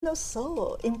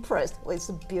So impressed with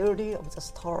the beauty of the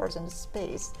stars and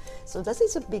space. So that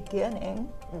is the beginning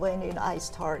when I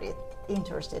started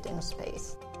interested in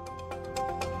space.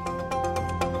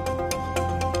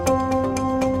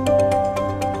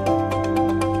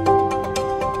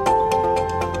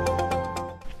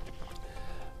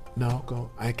 Naoko,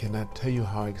 I cannot tell you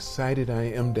how excited I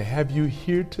am to have you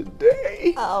here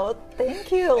today. Oh,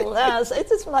 thank you, Les.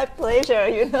 It is my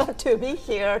pleasure, to be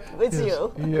here with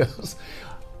you. Yes.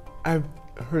 I've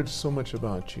heard so much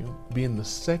about you being the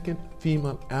second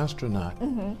female astronaut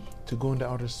to go into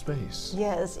outer space.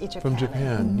 Yes, in Japan. From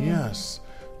Japan, yes.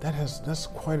 That's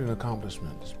quite an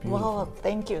accomplishment. It's beautiful. Well,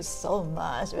 thank you so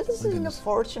much. It is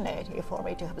fortunate for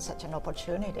me to have such an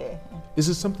opportunity. Is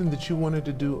it something that you wanted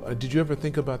to do? Did you ever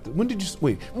think about when did you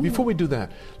wait? Before we do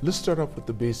that, let's start off with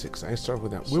the basics. I start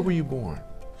with that. Where were you born?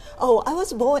 Oh, I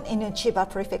was born in Chiba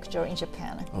Prefecture in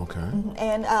Japan. Okay.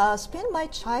 And spent my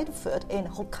childhood in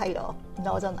Hokkaido,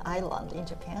 northern island in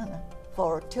Japan,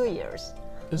 for 2 years.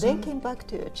 Then came back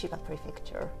to Chiba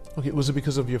Prefecture. Okay, was it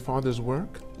because of your father's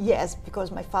work? Yes, because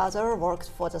my father worked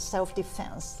for the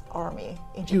self-defense army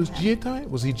in Japan. He was Jieitai?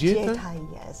 Was he Jieitai?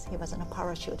 Jieitai, yes. He was a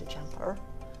parachute jumper.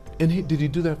 And did he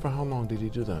do that for how long did he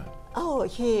do that? Oh,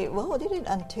 he did it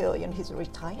until his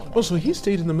retirement. Oh, so he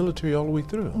stayed in the military all the way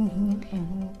through?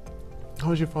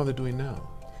 How's your father doing now?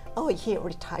 Oh, he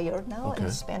retired now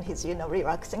and spent his,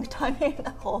 relaxing time in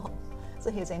home. So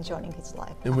he's enjoying his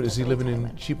life. And is he living in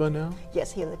Chiba now?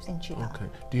 Yes, he lives in Chiba. Okay.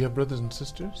 Do you have brothers and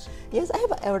sisters? Yes, I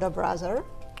have an elder brother.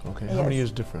 Okay. How many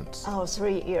years difference? Oh,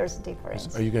 3 years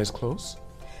difference. Are you guys close?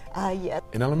 Yes.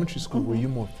 In elementary school, were you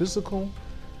more physical?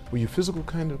 Were you a physical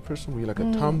kind of person? Were you like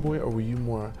a tomboy, or were you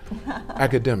more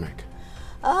academic?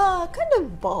 Kind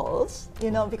of both,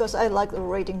 because I like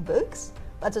reading books.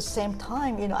 But at the same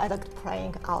time, I like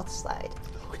playing outside.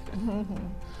 Okay.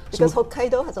 Because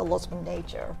Hokkaido has a lot of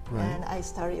nature, right. And I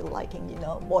started liking,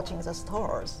 watching the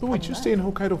stars. But wait, you stayed in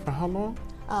Hokkaido for how long?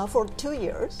 For 2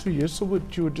 years. 2 years. So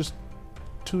you were just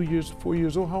 4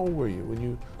 years old. How old were you when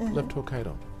you left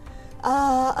Hokkaido?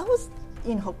 I was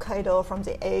in Hokkaido from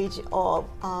the age of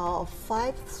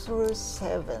 5 through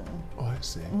 7. Oh, I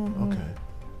see. Okay.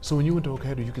 So when you went to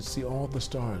Hokkaido, you could see all the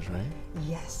stars, right?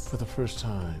 Yes. For the first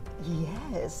time.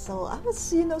 Yes. So I was,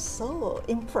 so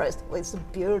impressed with the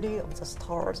beauty of the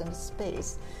stars and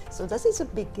space. So that is the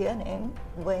beginning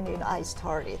when I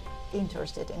started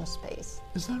interested in space.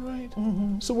 Is that right?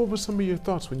 So what were some of your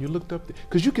thoughts when you looked up?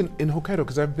 Because you can, in Hokkaido,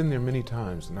 because I've been there many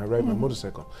times and I ride my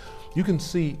motorcycle, you can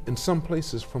see in some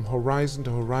places from horizon to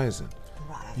horizon.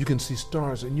 Right. You can see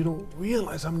stars and you don't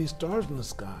realize how many stars in the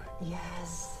sky.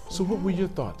 Yes. So what were your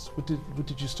thoughts? What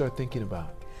did you start thinking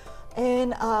about? And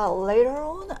later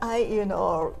on, I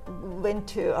went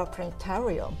to a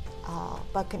planetarium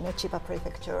back in Chiba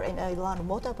Prefecture, and I learned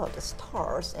more about the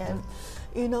stars. And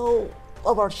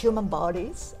our human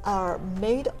bodies are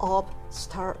made of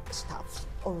star stuff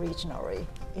originally.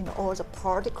 All the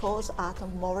particles,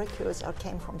 atom molecules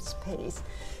came from space.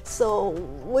 So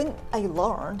when I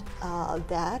learned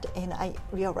that, and I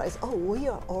realized, we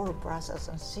are all brothers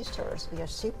and sisters. We are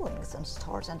siblings and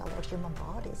stars and our human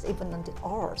bodies, even on the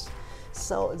Earth.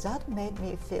 So that made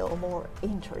me feel more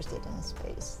interested in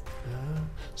space. Yeah.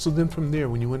 So then from there,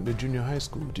 when you went to junior high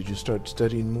school, did you start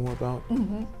studying more about?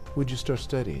 What did you start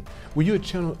studying? Were you at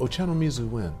Ochanomizu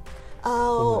when?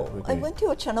 I went to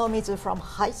Ochanomizu from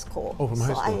high school. Oh, from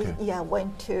high school, okay. I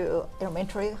went to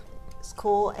elementary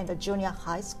school and a junior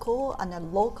high school and a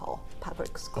local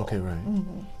public school. Okay, right.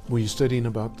 Were you studying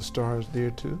about the stars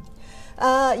there too?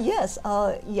 Yes.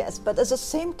 But at the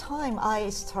same time,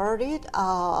 I started,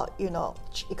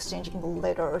 exchanging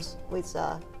letters with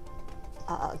a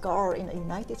girl in the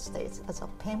United States as a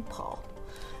pen pal.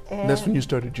 And that's when you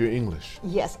started your English?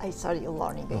 Yes, I started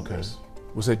learning English.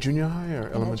 Was that junior high or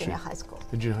elementary? Junior high school.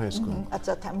 In junior high school. At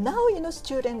that time. Now,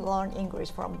 students learn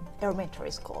English from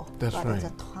elementary school. That's but right. At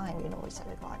that time, we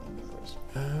started learning English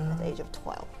at the age of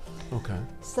 12. Okay.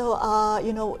 So,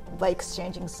 by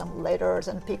exchanging some letters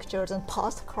and pictures and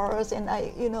postcards, and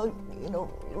I,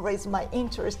 raised my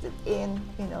interest in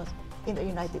the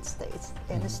United States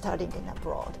and studying in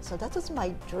abroad. So that was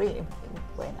my dream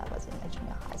when I was in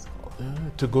junior high school.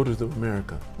 To go to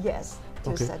America. Yes.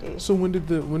 To study. So when did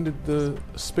the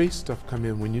space stuff come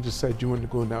in? When you decided you wanted to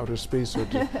go into outer space or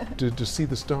to see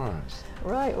the stars?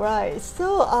 Right.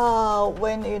 So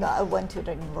when I went to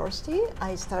the university,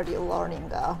 I started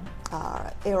learning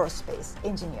aerospace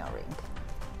engineering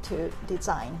to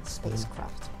design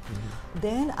spacecraft.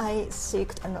 Then I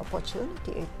sought an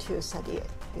opportunity to study,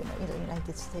 in the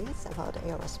United States about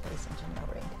aerospace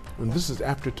engineering. And this is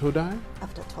after Todai?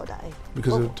 After Todai.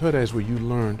 Because Todai is where you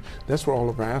learned, that's where all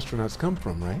of our astronauts come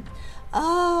from, right?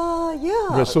 Yeah.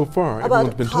 Well, so far,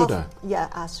 everyone's been half, Todai. Yeah,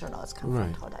 astronauts come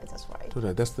Right. from Todai, that's right.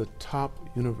 Todai, that's the top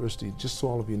university, just so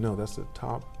all of you know, that's the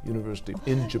top university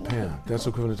in Japan. That's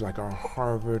equivalent to like our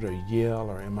Harvard or Yale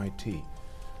or MIT.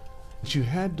 But you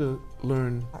had to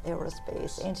learn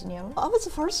Aerospace engineering. I was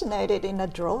fascinated in the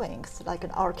drawings, like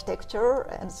an architecture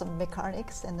and some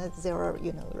mechanics, and there are,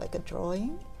 like a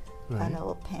drawing, Right.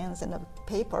 pens and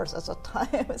papers at the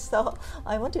time. So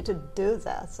I wanted to do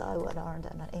that, so I learned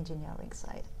on the engineering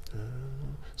side.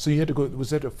 So you had to go, was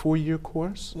that a 4-year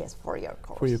course? Yes, 4-year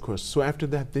course. 4-year course. So after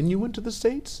that, then you went to the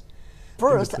States?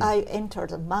 First, I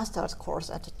entered a master's course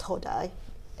at Todai,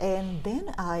 and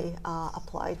then I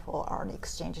applied for an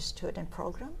exchange student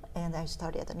program, and I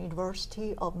studied at the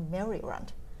University of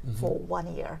Maryland for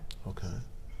 1 year. Okay.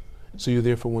 So you're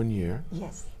there for 1 year?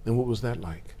 Yes. And what was that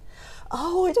like?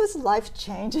 Oh, it was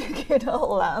life-changing,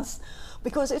 Lance,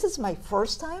 because it was my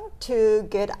first time to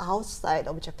get outside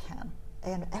of Japan,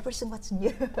 and everything was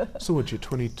new. So what, you're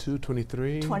 22,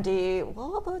 23? About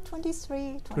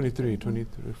 23. 23,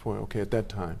 24, okay, at that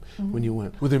time when you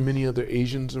went. Were there many other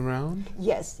Asians around?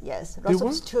 Yes. Lots were?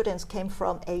 of students came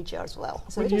from Asia as well.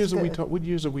 So What it years, was good. what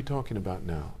years are we talking about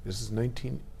now? This is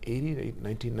 1980,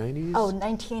 1990s? Oh,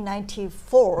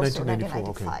 1994, 1994, so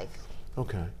 1995.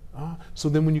 Okay. So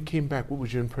then when you came back, what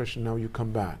was your impression now you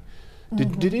come back?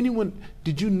 Did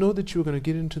you know that you were going to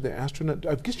get into the astronaut?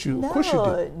 I guess you, of course you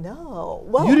did. No.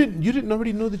 Well, You didn't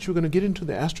already know that you were going to get into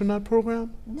the astronaut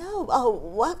program? No.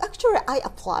 Well, actually, I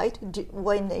applied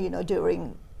when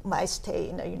during my stay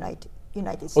in the United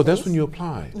States. Oh, that's when you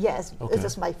applied? Yes, Okay. it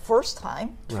was my first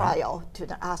time Right. trial to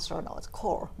the astronaut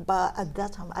corps. But at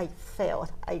that time, I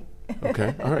failed.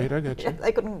 Okay, all right, I got you.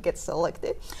 I couldn't get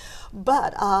selected.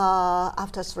 But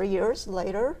after 3 years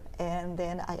later, and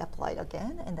then I applied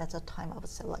again, and that's the time I was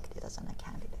selected as a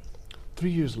candidate.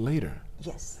 3 years later,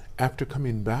 Yes, after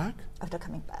coming back? after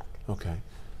coming back. Okay.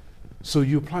 So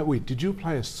you applied, wait, did you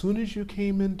apply as soon as you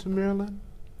came into Maryland?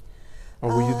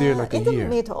 Or were you there like a in year? the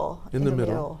middle. In the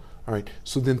middle. All right.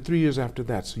 So then 3 years after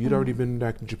that, so you'd already been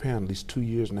back in Japan at least 2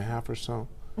 years and a half or so?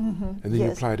 And then you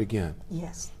Yes. applied again.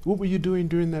 Yes. What were you doing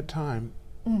during that time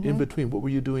in between? What were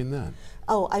you doing then?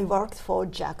 Oh, I worked for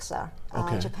JAXA,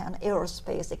 Okay. Japan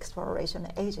Aerospace Exploration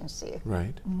Agency,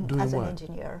 Right. Doing as what? an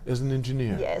engineer. As an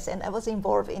engineer? Yes, and I was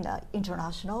involved in the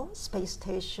International Space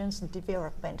Station's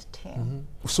development team.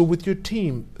 So with your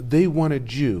team, they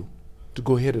wanted you to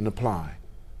go ahead and apply.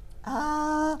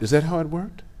 Is that how it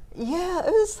worked? Yeah,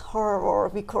 it was horrible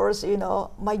because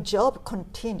my job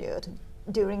continued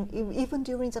even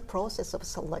during the process of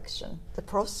selection. The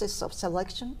process of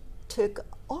selection took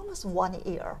almost 1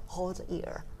 year, whole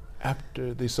year.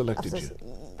 After they selected you?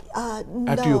 No,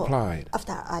 After you applied?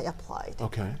 After I applied.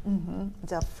 Okay.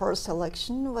 The first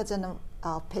selection was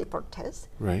a paper test,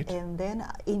 Right. and then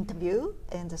interview,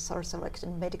 and the third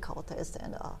selection medical test,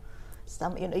 and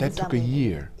some That took a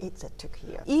year. It took a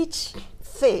year. Each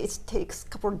phase takes a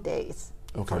couple of days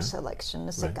Okay. for selection,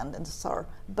 the second and the third.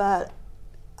 But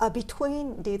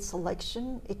between the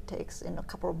selection, it takes a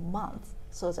couple of months,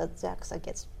 so that JAXA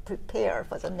gets prepared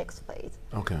for the next phase.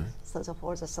 Okay. So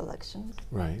for the selection,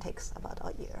 Right. it takes about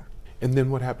a year. And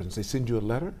then what happens? They send you a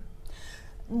letter?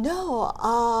 No,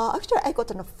 actually, I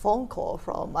got a phone call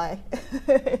from my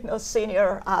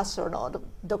senior astronaut,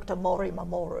 Dr. Mori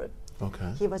Mamoru.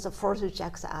 Okay. He was the first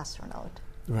JAXA astronaut.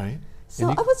 Right. So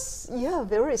And I was,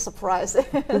 very surprised.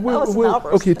 I Where- was where-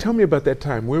 nervous. okay, tell me about that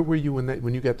time. Where were you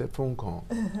when you got that phone call?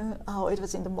 Oh, it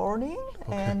was in the morning,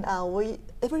 Okay. and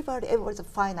everybody was a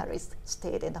finalist,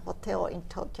 stayed in the hotel in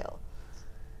Tokyo.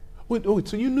 Wait,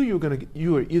 so you knew you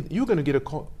were gonna get a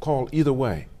call either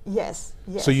way. Yes.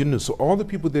 So you knew. So all the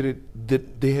people that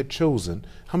they had chosen,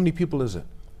 how many people is it?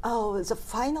 Oh, the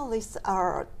finalists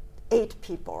are 8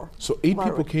 people. So 8 were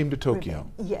people came to Tokyo.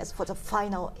 Yes, for the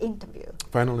final interview.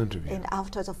 Final interview. And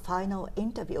after the final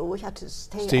interview, we had to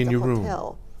stay Stay at in the your room.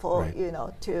 hotel for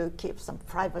Right. to keep some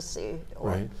privacy.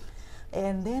 Right.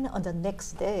 And then on the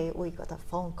next day, we got a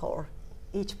phone call.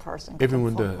 Each person. got a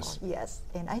Everyone phone does. call. Yes,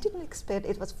 and I didn't expect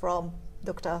it was from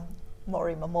Dr.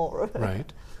 Mori Mamoru.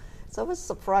 Right. So I was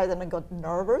surprised and I got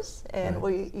nervous. And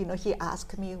Right. he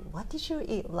asked me, "What did you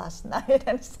eat last night?"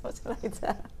 and something like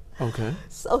that. Okay.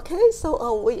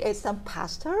 So we ate some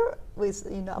pasta with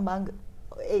among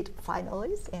 8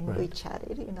 finalists, and we Right.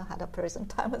 chatted, had a pleasant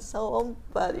time and so on.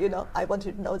 But I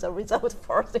wanted to know the result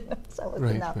first, so I was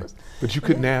Right. nervous. But you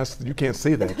couldn't ask. You can't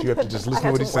say that. You have to just listen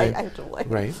to what he's saying. I had to wait.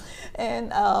 Right. And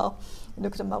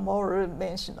Dr. Mamoru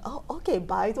mentioned, "Oh, okay.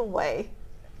 By the way,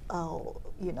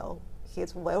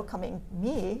 he's welcoming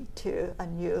me to a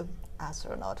new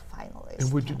astronaut finalist.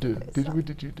 And what'd you do? So, What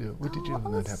did you do? What did you do when that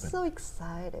I was happened? so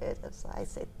excited. So I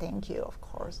said, thank you, of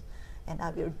course, and I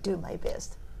will do my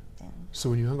best. And So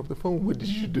when you hung up the phone, what did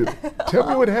you do? Tell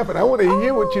me what happened. I want to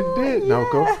hear what you did,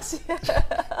 Naoko. yes,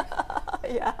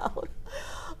 yeah.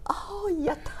 Oh,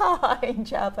 yatta in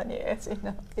Japanese,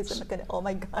 it's like, oh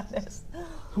my goodness.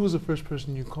 Who was the first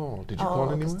person you called? Did you call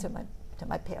it was anyone? to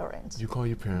my parents. You call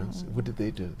your parents. What did they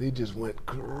do? They just went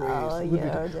crazy. Oh, What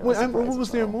yeah, did they they- were what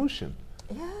was their surprised. emotion?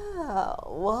 Yeah,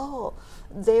 well,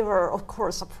 they were, of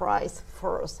course, surprised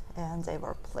first, and they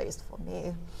were pleased for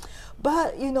me.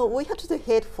 But, we had to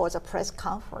head for the press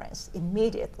conference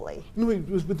immediately. No,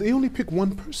 but they only pick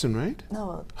one person, right?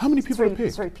 No. How many people three, are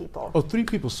picked? 3 people. Oh, 3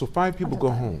 people. So 5 people go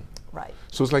home. Right.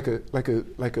 So it's like a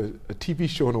TV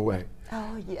show in a way.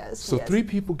 Oh, yes. So yes. 3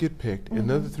 people get picked, and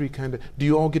the other 3 kind of. Do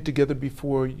you all get together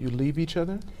before you leave each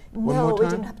other? One No, more we time?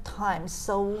 didn't have time.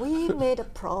 So we made a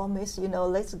promise,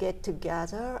 let's get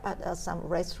together at some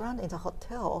restaurant in the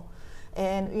hotel.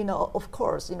 And, of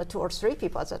course, 2 or 3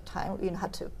 people at that time,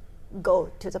 had to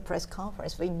go to the press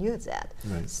conference. We knew that.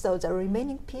 Right. So the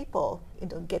remaining people,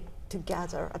 get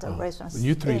together at the restaurant. And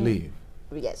you 3 and- leave.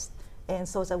 Yes. And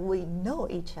so that we know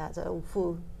each other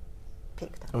who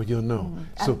picked Oh, you'll know.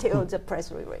 So, until the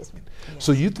press release. Yes.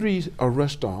 so you 3 are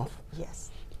rushed off. Yes.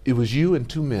 It was you and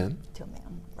 2 men. 2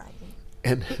 men, right.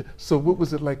 And so what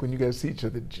was it like when you guys see each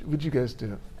other? What did you guys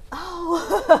do?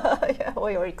 Oh, yeah,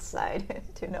 we were excited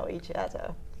to know each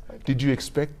other. Did you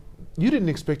expect, you didn't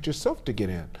expect yourself to get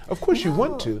in. Of course you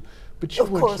want No. to, but you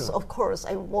weren't sure. Of course,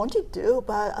 I wanted to,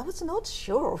 but I was not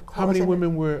sure, of course. How many And-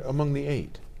 women were among the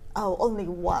 8? Oh, only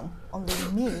one, only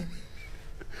me.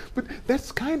 But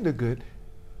that's kind of good,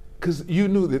 because you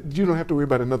knew that you don't have to worry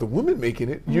about another woman making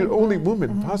it. You're the only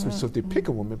woman possible, so if they pick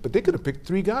a woman, but they could have picked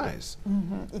 3 guys.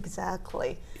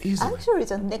 Exactly. Easily. Actually,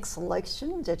 the next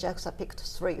selection, the JAXA picked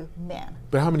 3 men.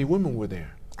 But how many women were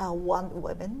there? 1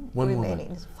 woman One woman.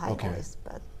 remaining Okay. finalists,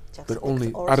 but JAXA But picked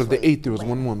only, all out of the 3 8, there was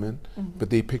women. 1 woman, but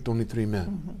they picked only 3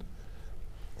 men.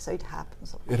 So it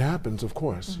happens. It happens, of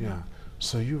course, yeah.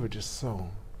 So you were just so,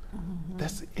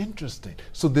 that's interesting.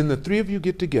 So then the 3 of you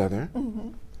get together,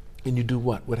 and you do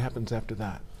what? What happens after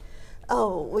that?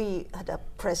 Oh, we had a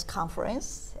press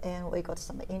conference, and we got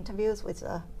some interviews with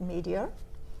the media.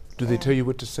 Do they tell you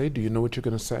what to say? Do you know what you're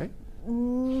going to say?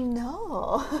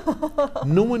 No.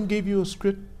 No one gave you a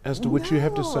script as to what you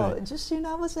have to say? No, just,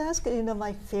 I was asking,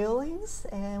 my feelings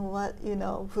and what,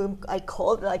 whom I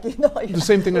called, like, The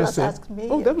same thing I was said. asked me.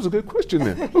 Oh, that was a good question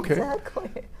then. Okay.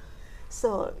 Exactly.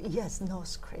 So, yes, no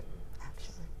script,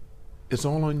 actually. It's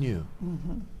all on you.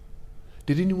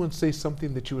 Did anyone say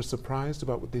something that you were surprised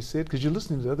about what they said? Because you're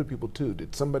listening to other people too.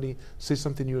 Did somebody say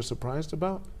something you were surprised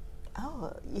about?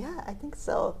 Oh, yeah, I think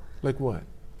so. Like what?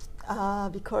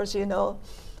 Because,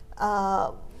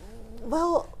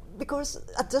 because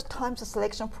at that time the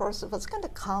selection process was kind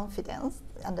of confidence,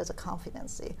 under the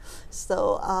confidency.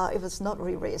 So it was not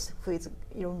released who is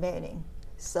remaining.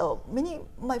 So many of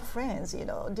my friends,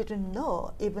 didn't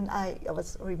know even I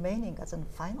was remaining as a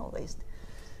finalist.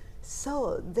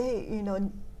 So they,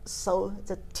 saw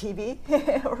the TV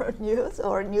or news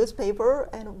or newspaper,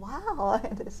 and wow,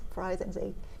 and they're surprised, and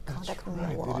they That's contacted me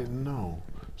right. a lot. They didn't know.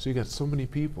 So you got so many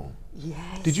people.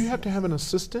 Yes. Did you have to have an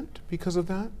assistant because of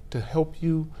that to help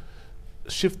you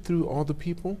shift through all the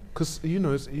people? Because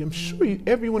I'm sure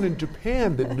everyone in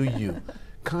Japan that knew you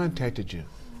contacted you.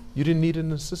 You didn't need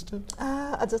an assistant?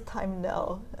 At the time,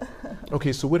 no.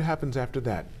 Okay, so what happens after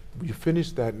that? You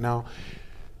finish that now.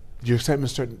 Your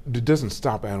excitement it doesn't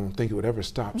stop. I don't think it would ever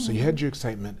stop. So you had your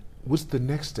excitement. What's the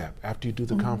next step after you do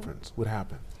the conference? What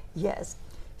happened? Yes.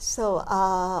 So,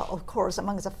 of course,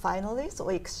 among the finalists,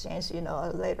 we exchanged,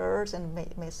 letters and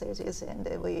messages, and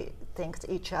we thanked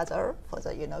each other for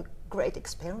the, great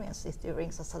experiences during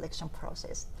the selection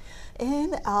process.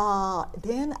 And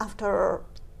then after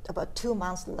about 2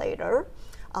 months later,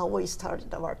 we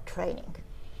started our training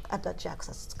at the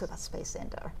JAXA Scuba Space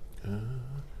Center.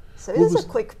 So it was a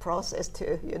quick process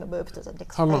to move to the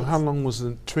next How phase. long was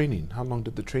the training? How long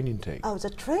did the training take? Oh,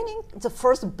 the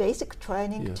first basic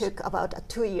training Yes. took about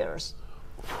 2 years.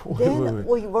 Wait, Then wait.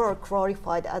 we were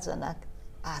qualified as an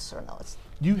astronaut.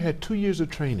 You had 2 years of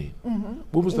training.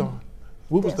 What was the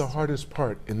Yes. hardest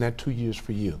part in that 2 years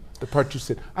for you? The part you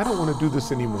said, I don't want to do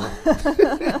this anymore.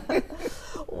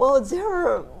 Well,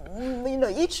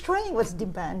 each training was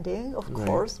demanding, of Right.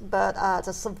 course, but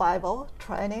the survival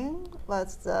training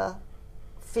was the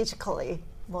physically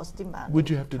most demanding. What'd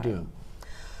you have to do?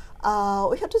 training.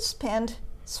 We had to spend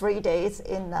 3 days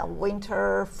in a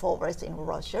winter forest in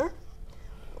Russia.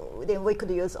 then we could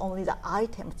use only the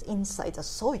items inside the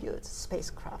Soyuz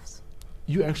spacecraft.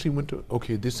 You actually went to,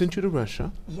 okay, they sent you to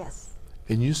Russia, Yes,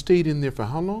 and you stayed in there for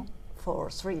how long?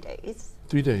 for 3 days.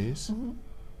 3 days?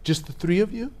 Just the three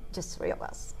of you? Just 3 of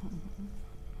us.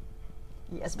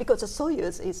 Yes, because the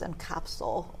Soyuz is a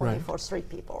capsule only Right. for 3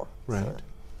 people. Right. So,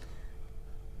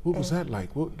 What was that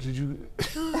like? What did you,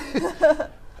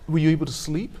 were you able to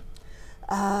sleep?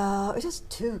 it was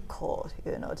too cold,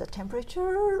 the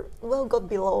temperature will go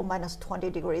below minus 20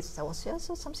 degrees Celsius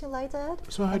or something like that.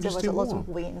 So how'd And you there was stay a lot of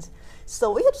warm? winds.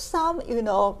 So we had some,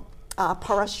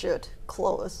 parachute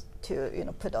clothes to,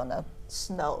 put on the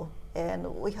snow. And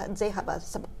they have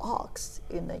some ox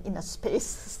in a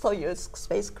Soyuz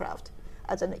spacecraft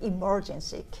as an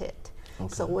emergency kit.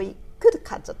 So Okay. we could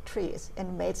cut the trees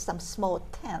and made some small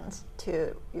tents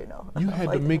to, You had to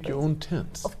avoid the make your winds. own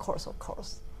tents. Of course, of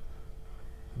course.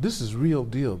 This is real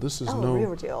deal. This is no.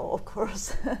 Real deal, of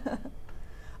course.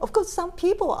 Of course, some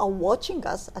people are watching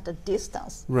us at a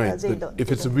distance. Right, They but don't- if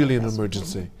they it's don't really an know us.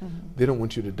 emergency, they don't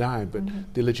want you to die, but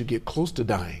they let you get close to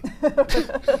dying.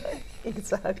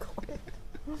 Exactly.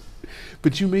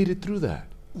 But you made it through that.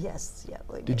 Yes, yeah.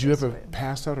 we Did made you it ever through.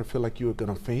 pass out or feel like you were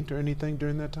going to faint or anything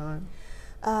during that time?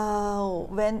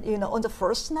 When on the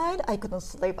first night I couldn't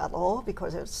sleep at all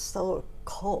because it was so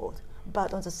cold.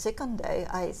 But on the second day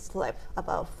I slept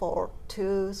about for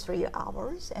 2-3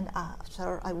 hours, and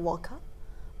after I woke up,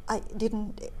 I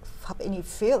didn't have any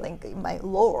feeling in my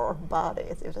lower body.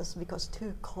 It was because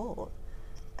too cold.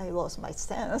 I lost my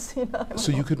sense.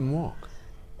 So you couldn't walk.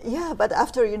 Yeah, but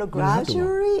after had to walk.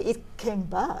 gradually it came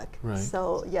back. Right.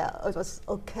 So yeah, it was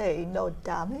okay. No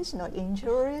damage, no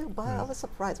injury. But I was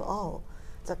surprised. Oh,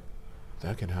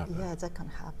 That can happen. yeah, that can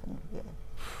happen. Yeah.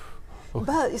 Okay.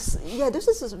 But this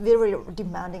is a very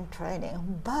demanding training.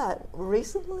 But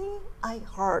recently, I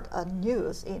heard a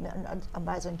news in an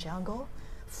Amazon jungle.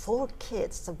 4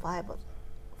 kids survived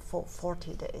for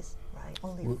 40 days. Right?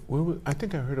 Only. I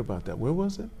think I heard about that. Where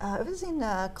was it? It was in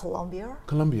Colombia.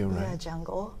 Colombia, Yeah, right?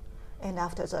 jungle. And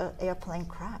after the airplane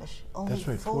crash, only That's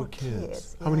right, 4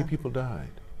 kids. How many people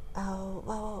died?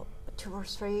 Well, 2 or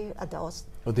 3 adults.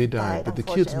 Oh, they died, but the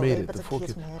kids made it. But The the 4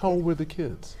 kids kids. made How it. old were the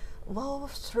kids? Well,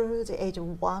 through the age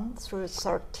of 1 through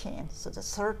 13. So the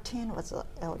 13 was the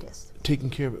eldest. Taking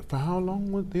care of it. For how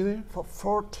long were they there? For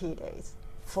 40 days.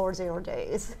 40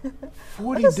 days.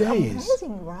 40 That's days.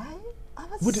 amazing, right? I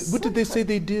was What did they so say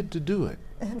they did to do it?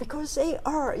 Because they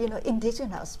are,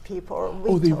 indigenous people.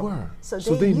 Oh, they Wito. were. So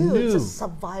So they they knew knew. the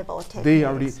survival techniques. They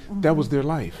already, that was their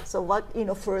life. So what,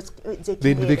 first they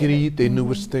They can eat. eat, they knew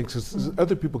which things, 'cause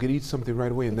other people could eat something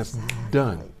right away and that's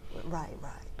done. Right.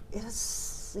 It is,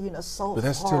 so But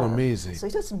that's still hard. amazing. So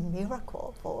it is a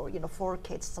miracle for, 4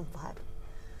 kids survive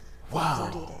for Wow.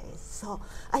 30 days. So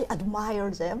I admire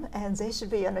them, and they should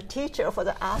be a teacher for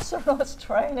the astronauts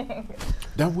training.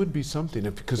 That would be something,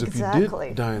 because if you Exactly.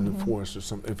 did die in the forest or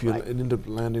something, if you Right. ended up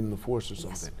landing in the forest or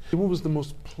something. What was the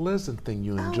most pleasant thing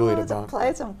you enjoyed The about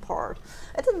pleasant part.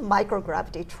 It's a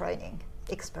microgravity training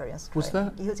experience. What's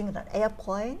training, that? Using an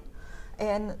airplane,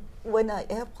 and when an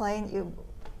airplane you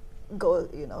go,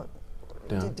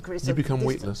 down? degrees You of become distance.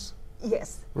 weightless.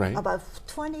 Yes. Right. About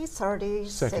 20, 30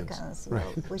 Seconds, seconds.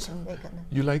 right. We can make an.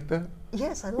 You like that?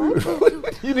 Yes, I like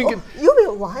it. You didn't get, You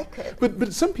will like it.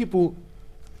 but some people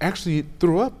actually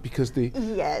throw up because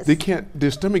Yes. they can't,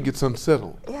 their stomach gets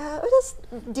unsettled. Yeah, it is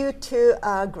due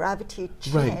to gravity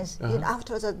Right, change. uh-huh.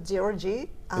 After the 0G,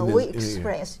 And then- we yeah.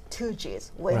 experience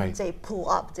 2Gs when Right. they pull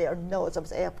up their nose of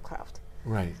the aircraft.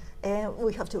 Right. And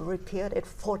we have to repeat it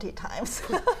 40 times.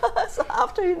 So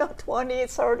after, 20,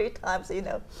 30 times,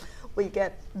 we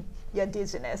get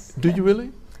dizziness. Do you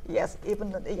really? Yes,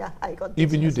 I got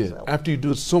Even you dizziness as did. well. After you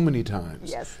do it so many times.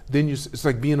 Yes. Then it's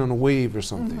like being on a wave or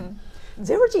something.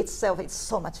 0G itself is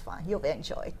so much fun. You'll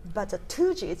enjoy it. But the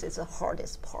 2Gs is the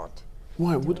hardest part.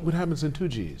 Why? What happens in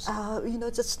 2Gs?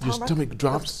 The stomach. stomach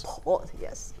drops?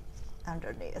 Yes,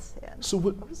 underneath. And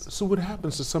So what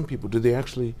happens to some people? Do they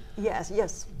actually Yes.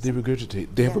 they regurgitate?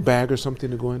 They have a Yeah. bag or something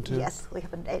to go into? Yes, we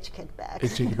have an HK bag.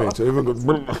 It's chicken bag. So everyone goes.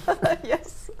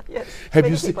 Yes. Have Many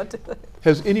you seen? people do it.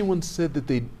 Has anyone said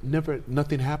that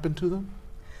nothing happened to them?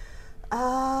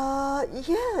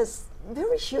 Yes,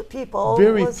 very few people.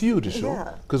 Very few, to show.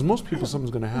 Yeah. Because most people,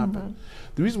 something's going to happen.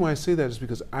 The reason why I say that is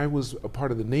because I was a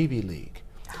part of the Navy League,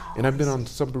 and I've been on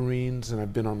submarines and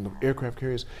I've been on the aircraft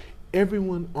carriers.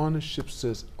 Everyone on a ship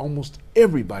says almost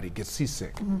everybody gets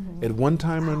seasick at one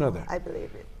time or another. I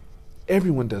believe it.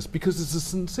 Everyone does, because it's a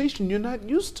sensation you're not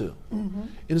used to, and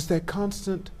it's that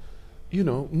constant,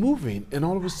 moving, and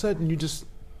all of a sudden you just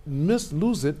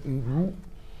lose it, and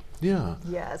yeah.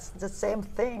 Yes, the same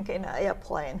thing in an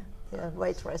airplane. Yeah,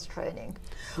 weightless training.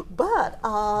 But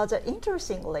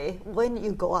interestingly, when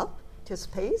you go up to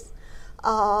space,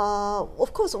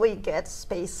 of course we get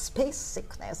space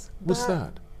sickness. What's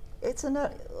that? It's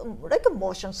like a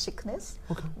motion sickness,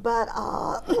 Okay. but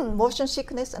motion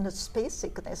sickness and space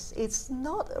sickness, it's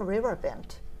not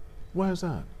relevant. Why is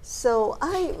that? So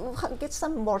I get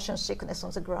some motion sickness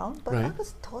on the ground, but I Right.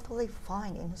 was totally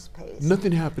fine in space.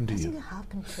 Nothing happened to Nothing you.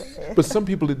 happened to me. But some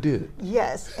people it did.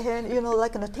 Yes, and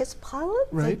like in a test pilot,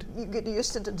 Right. you get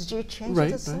used to the G changes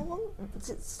Right, and so right.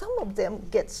 on. Some of them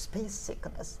get space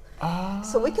sickness. Ah.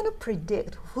 So we cannot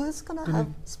predict who's going to Gonna-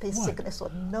 have space what? sickness or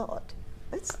not.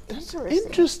 It's That's interesting.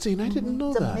 interesting. I didn't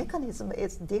know The that. mechanism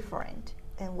is different,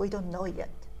 and we don't know yet.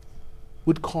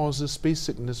 What causes space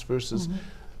sickness versus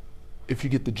if you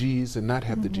get the G's and not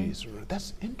have the G's?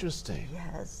 That's interesting.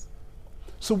 Yes.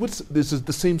 So this is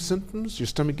the same symptoms? Your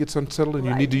stomach gets unsettled and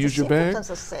you Right. need to The use your bag? symptoms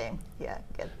are the same. Yeah.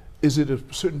 Good. Is it a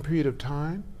certain period of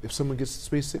time if someone gets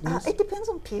space sickness? It depends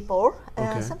on people.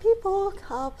 Okay. Some people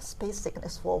have space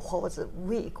sickness for a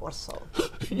week or so.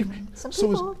 Some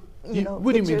So is- people,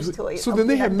 what do you get mean? used to it. So then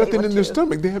they have a day nothing or in their two.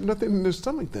 stomach. They have nothing in their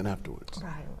stomach then afterwards.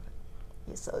 Right.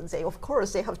 Yeah, so of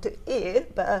course, they have to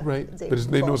eat, but Right. they But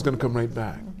they know it's going to won't. come right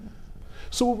back.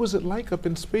 So what was it like up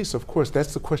in space? Of course,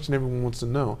 that's the question everyone wants to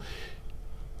know.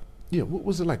 Yeah, what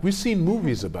was it like? We've seen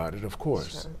movies about it, of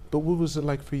course. Sure. But what was it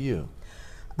like for you?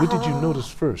 What did you notice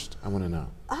first? I want to know.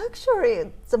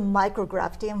 Actually, the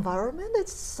microgravity environment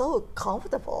is so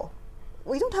comfortable.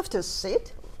 We don't have to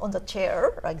sit on the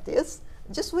chair like this.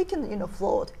 Just we can,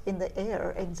 float in the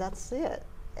air, and that's it.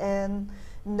 And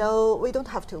no, we don't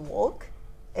have to walk,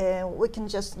 and we can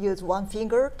just use one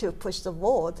finger to push the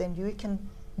board, and you can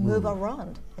move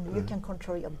around, and you can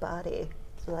control your body,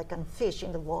 so like a fish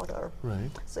in the water.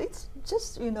 Right. So it's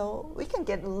just, we can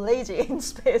get lazy in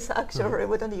space. Actually,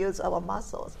 we don't use our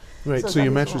muscles. Right. So that your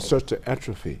is muscle why- starts to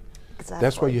atrophy. Exactly.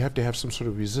 That's why you have to have some sort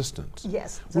of resistance.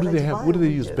 Yes. What do they that's have? why What do they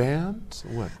we use? do. Bands?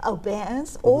 What?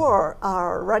 Bands or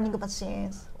running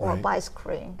machines or Right.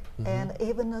 bicycling, and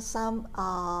even some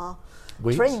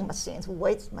Weights? training machines,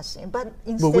 weight machine. But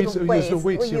instead weights- of yes, weights, the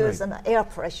weights, we you're use an air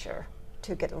pressure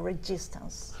to get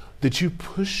resistance. Did you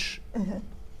push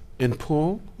and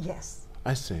pull? Yes,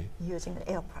 I see. using the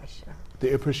air pressure. The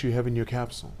air pressure you have in your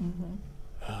capsule.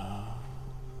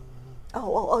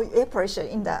 Air pressure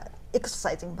in the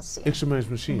exercising machine. Exercise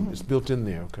machine. It's built in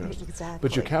there, of course. Exactly.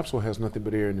 But your capsule has nothing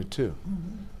but air in it too.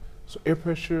 So air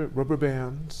pressure, rubber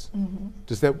bands.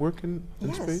 Does that work in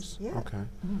Yes, space? yeah. Okay.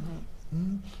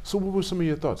 So what were some of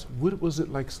your thoughts? What was it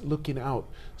like looking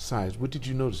outside? What did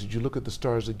you notice? Did you look at the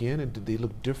stars again, and did they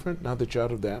look different now that you're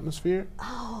out of the atmosphere?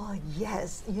 Oh,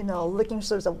 yes. Looking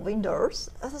through the windows,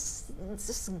 it's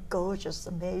just gorgeous,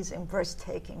 amazing,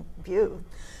 breathtaking view.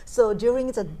 So during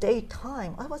the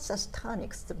daytime, I was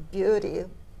astonished the beauty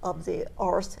of the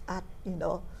earth at,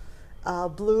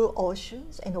 blue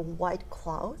oceans and white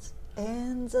clouds,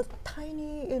 and the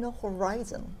tiny,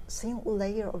 horizon, thin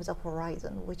layer of the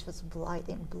horizon, which was bright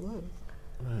and blue.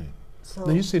 Right. So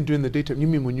Now you're saying during the daytime, you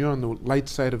mean when you're on the light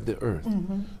side of the earth?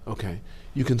 Okay.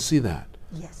 You can see that.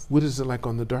 yes. What is it like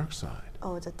on the dark side?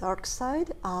 Oh, the dark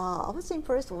side. I was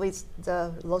impressed with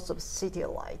the lots of city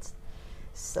lights.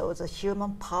 So the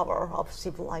human power of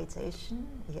civilization,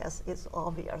 yes, it's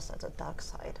obvious at the dark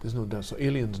side. There's no doubt. So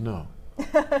aliens know.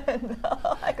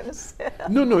 No, I couldn't say.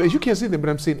 No, you can't see them, but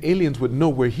I'm saying aliens would know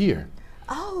we're here.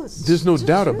 Oh, There's no so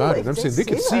doubt true. about it. If I'm saying they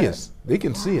can see us. They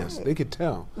can see us. Right. They can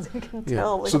tell. They can Yeah.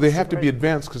 tell. So they have to be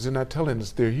advanced because they're not telling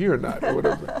us they're here or not or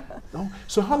whatever. No.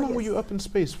 So how long were yes. you up in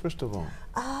space, first of all?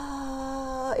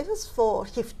 It was for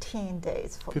 15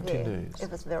 days for 15 me. days.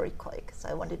 It was very quick, so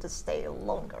I wanted to stay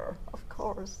longer, of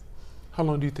course. How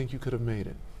long do you think you could have made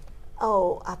it?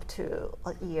 Oh, up to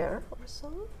a year or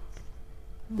so.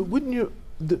 But wouldn't you?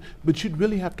 But you'd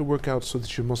really have to work out so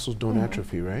that your muscles don't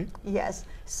atrophy, right? Yes.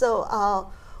 So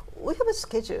we have a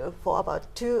schedule for about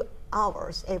 2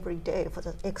 hours every day for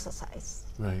the exercise,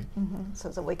 Right. so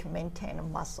that we can maintain a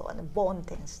muscle and bone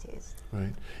densities.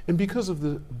 Right. And because of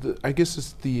the I guess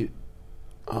it's the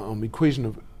equation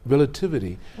of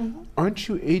relativity, aren't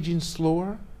you aging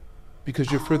slower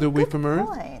because you're further away good from Earth?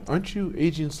 point. Aren't you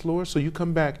aging slower? So you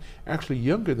come back actually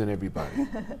younger than everybody.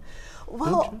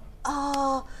 Well,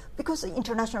 because the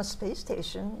International Space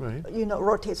Station, Right.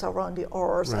 rotates around the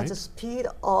Earth Right. at the speed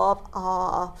of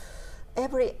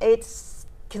every 8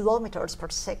 kilometers per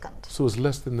second. So it's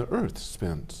less than the Earth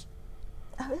spins.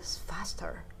 It's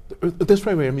faster. The Earth, that's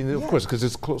right. I mean, of Yeah. course, because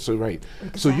it's closer, right?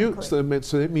 So you Exactly.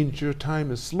 so that means your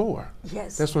time is slower.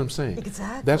 Yes. That's what I'm saying.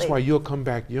 Exactly. That's why you'll come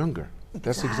back younger.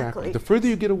 That's exactly. Exactly. The further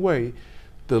you get away,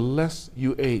 the less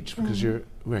you age because you're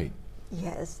right.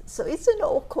 Yes, so it's, you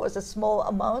know, of course, a small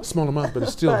amount. Small amount, but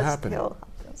it's still but happening. Still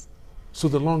happens. So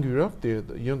the longer you're up there,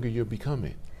 the younger you're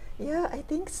becoming. Yeah, I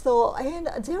think so. And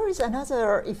there is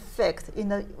another effect. You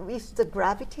know, if the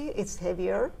gravity is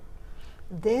heavier,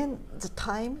 then the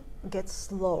time gets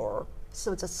slower.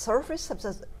 So the surface of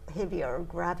the heavier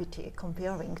gravity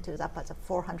comparing to that at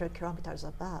 400 kilometers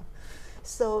above.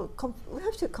 So we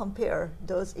have to compare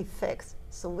those effects.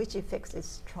 So which effect is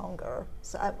stronger?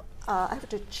 So I have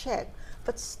to check.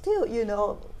 But still, you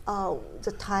know,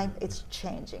 the time is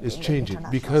changing. It's changing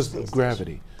because of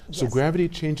gravity. So Yes. gravity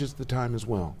changes the time as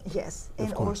well. Yes, Of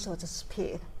and course. also the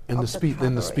speed. And of the speed,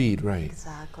 and the traveling. speed, right.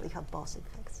 Exactly, have both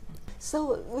effects.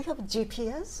 So we have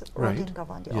GPS Right. working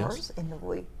around the Yes. Earth, and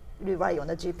we rely on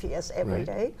the GPS every Right.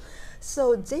 day.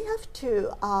 So they have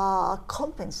to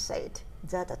compensate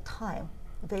that time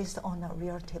based on a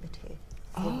relativity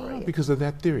theory. Because of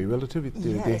that theory, relativity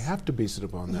theory, they Yes. have to base it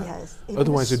upon that. Yes. Even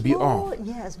Otherwise, a it'd be small, off.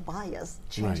 Yes, bias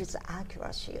changes the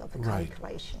accuracy of the Right.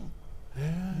 calculation.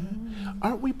 Yeah.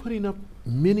 Aren't we putting up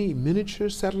many miniature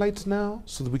satellites now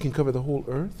so that we can cover the whole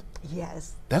Earth?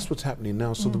 Yes. That's what's happening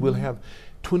now, so that we'll have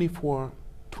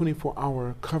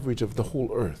 24-hour coverage of the whole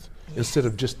Earth instead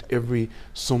of just every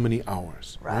so many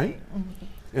hours, right?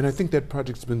 And I think that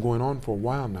project's been going on for a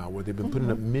while now, where they've been putting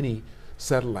up mini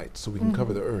satellites so we can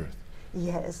cover the Earth.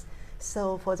 Yes.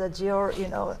 So for the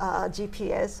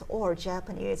GPS or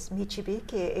Japanese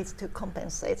Michibiki is to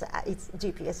compensate its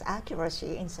GPS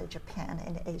accuracy inside Japan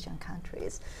and Asian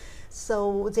countries.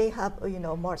 So they have, you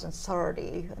know, more than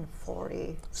 30 and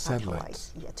 40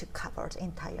 satellites to cover the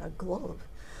entire globe.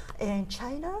 And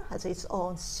China has its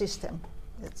own system.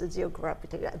 It's a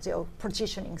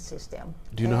geo-positioning system.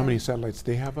 Do you know how many satellites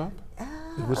they have up?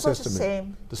 What's about the the estimate?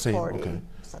 same. The same, 40 okay. Then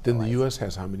the satellites. U.S.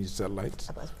 has how many satellites?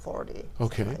 About 40.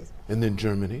 Okay. satellites. And then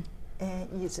Germany?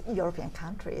 And it's European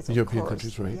countries, of European course.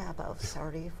 countries, right. Yeah, about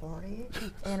 30, 40.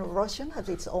 And Russian has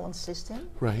its own system.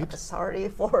 Right. About 30,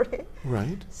 40.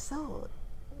 Right. So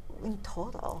in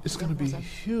total, It's going to be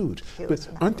huge. huge But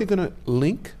aren't they number. going to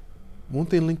link? Won't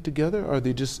they link together, or are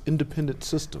they just independent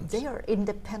systems? They are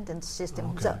independent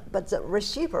systems, Okay. but the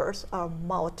receivers are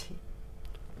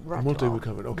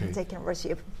Multi-recovered, okay. They can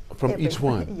receive From each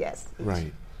one? Yes. each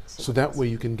Right. So that sequence. way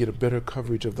you can get a better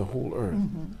coverage of the whole Earth.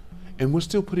 And we're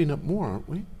still putting up more, aren't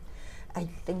we? I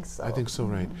think so. I think so,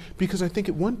 right. Because I think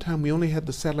at one time we only had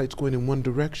the satellites going in one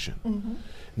direction.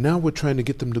 Now we're trying to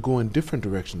get them to go in different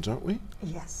directions, aren't we?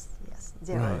 Yes, yes.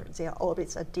 Right. Their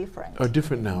orbits are different. Are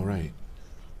different now, right.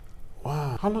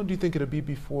 Wow. How long do you think it'll be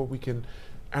before we can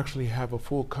actually have a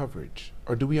full coverage?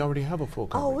 Or do we already have a full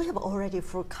coverage? Oh, we have already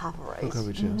full coverage. Full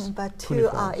coverage, yes. But to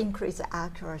 24 hours. increase the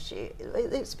accuracy,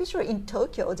 especially in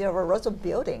Tokyo, there are lots of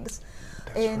buildings.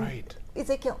 That's and right.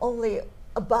 They can only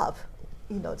above,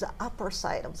 you know, the upper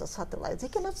side of the satellite. They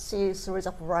cannot see through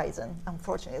the horizon,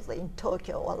 unfortunately, in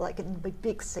Tokyo or like in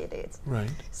big cities. Right.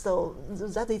 So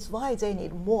that is why they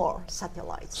need more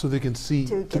satellites. So they can see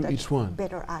to through get each one.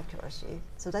 better accuracy.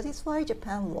 So that is why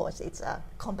Japan launched its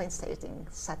compensating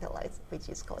satellite, which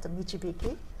is called the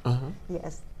Michibiki.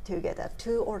 Yes, to get a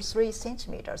 2 or 3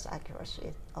 centimeters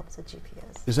accuracy of the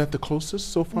GPS. Is that the closest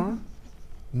so far?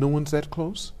 No one's that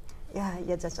close? Yeah,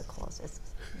 that's the closest.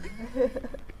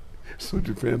 So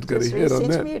Japan's got a 3 head on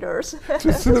that. centimeters.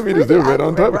 2 centimeters, Pretty they're right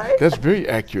on top. accurate, right? That's very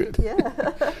accurate. Yeah.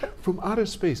 From outer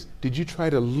space, did you try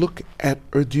to look at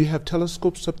Earth? Do you have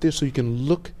telescopes up there so you can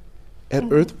look at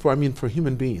Earth for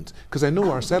human beings? Because I know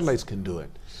our yes. satellites can do it.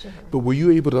 Sure. But were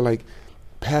you able to like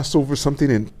pass over something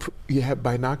and you have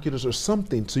binoculars or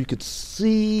something so you could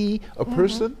see a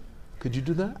person? Could you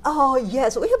do that? Oh,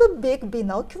 yes. We have a big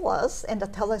binoculars and a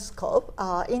telescope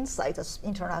inside the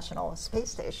International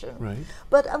Space Station. Right.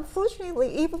 But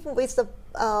unfortunately, even with the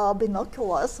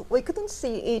binoculars, we couldn't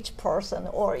see each person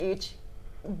or each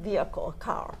vehicle,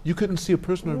 car. You couldn't see a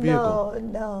person or a vehicle?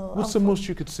 No. What's the most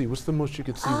you could see? What's the most you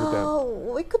could see with that?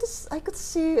 Oh, I could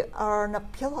see a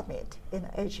pyramid in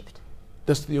Egypt.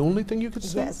 That's the only thing you could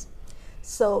see? Yes.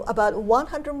 So about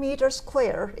 100 meters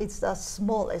square is the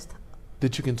smallest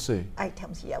That you can see?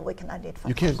 items. Yeah, we can identify.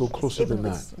 You can't go Yes, closer even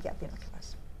than with, that. Yeah,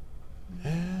 binoculars.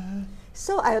 Yeah.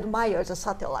 So I admire the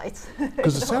satellites.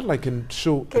 Because the satellite can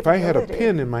show, if I had a Capability.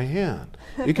 pen in my hand,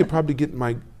 it could probably get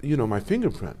my, my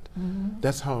fingerprint.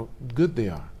 That's how good they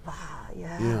are. Wow,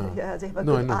 Yeah. yeah, they have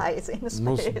No, I good know. eyes in space.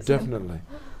 Most definitely.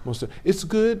 It's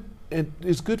good, and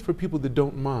it's good for people that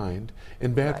don't mind,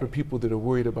 and bad for Right. people that are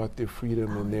worried about their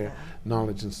freedom and their yeah.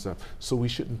 knowledge and stuff. So we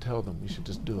shouldn't tell them. We should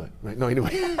just do it, right? No,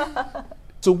 anyway.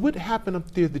 So what happened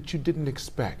up there that you didn't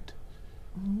expect?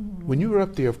 When you were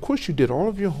up there, of course you did all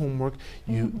of your homework.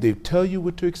 They tell you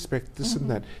what to expect, this and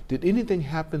that. Did anything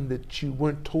happen that you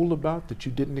weren't told about that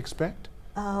you didn't expect?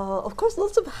 Of course,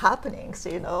 lots of happenings,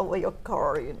 with your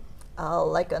car.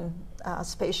 Like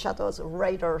space shuttle's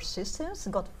radar systems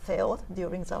got failed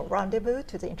during the rendezvous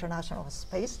to the International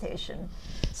Space Station.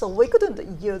 So we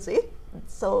couldn't use it.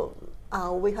 So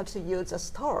we had to use the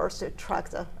stars to track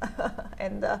the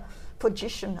and the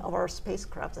position of our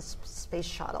spacecraft, the space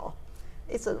shuttle.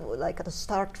 It's like a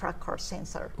star tracker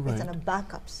sensor. Right. It's in a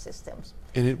backup system.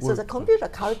 And it So the computer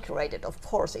calculated, of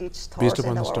course, each star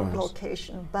and our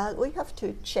location, but we have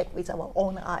to check with our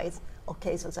own eyes.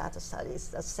 Okay, so that is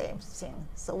the same thing.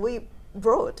 So we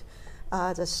wrote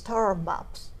the star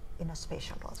maps in a space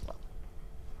shuttle as well.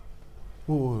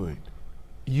 Wait.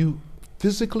 You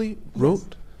physically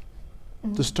wrote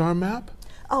the star map?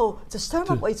 Oh, the star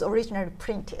map was originally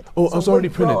printed. Oh, so it was already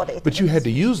printed, but you had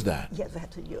to use that. Yes, we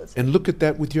had to use it. And look at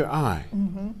that with your eye.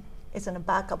 It's in the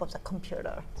backup of the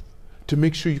computer. To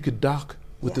make sure you could dock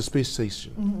with the space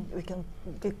station. We can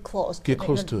get close. Get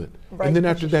close to it. Right And then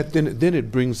after that, then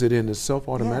it brings it in itself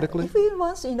automatically? If we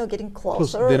want, getting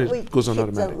closer, then it we goes on hit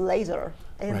automatic. the laser,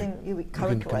 and Right. then you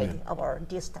calculate our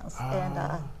distance.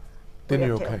 And then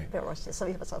you're okay. So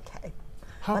it was okay.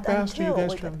 How But fast are you until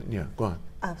guys we traveling? Yeah, go on.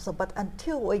 But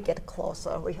until we get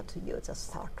closer, we have to use the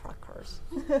star trackers.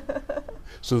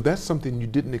 So that's something you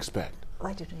didn't expect.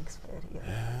 I didn't expect it.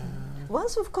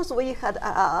 Once, of course, we had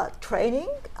training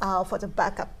for the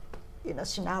backup,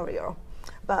 scenario,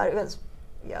 but it was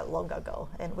long ago,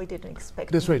 and we didn't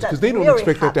expect. That's right, that because they don't really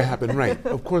expect that to happened. happen, right?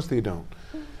 Of course they don't.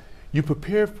 You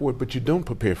prepare for it, but you don't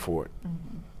prepare for it.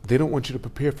 They don't want you to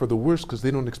prepare for the worst because they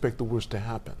don't expect the worst to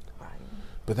happen. Right.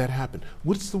 But that happened.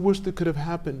 What's the worst that could have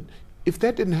happened? If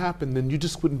that didn't happen, then you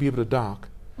just wouldn't be able to dock.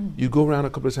 You go around a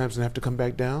couple of times and have to come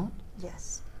back down.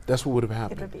 Yes. That's what would have It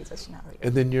happened. would be the scenario.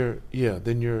 And then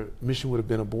your mission would have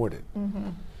been aborted.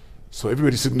 So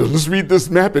everybody said, no, let's read this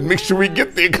map and make sure we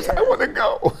get there because I want to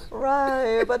go.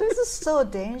 Right, but this is so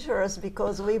dangerous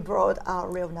because we brought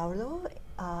Leonardo,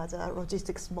 the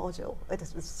logistics module. It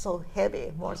is so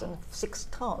heavy, more than 6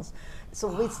 tons. So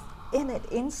within it,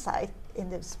 inside in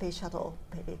the space shuttle,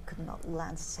 maybe it could not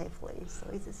land safely. So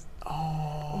it is.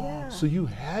 So you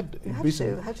had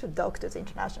to dock to the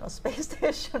International Space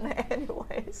Station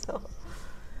anyway. So.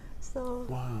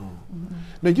 Wow.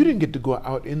 Now you didn't get to go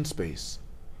out in space.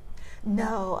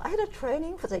 No, I had a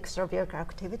training for the extravehicular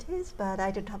activities, but I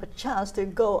didn't have a chance to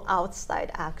go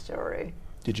outside actually.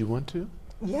 Did you want to?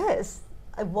 Yes,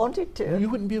 I wanted to. You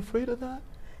wouldn't be afraid of that?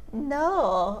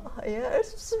 No, it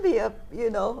should be a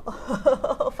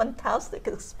fantastic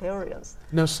experience.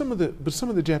 Now some of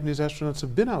the Japanese astronauts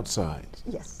have been outside.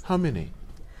 Yes. How many?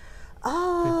 Many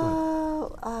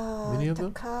of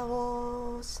them?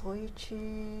 Takao,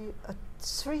 Soichi,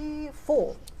 3,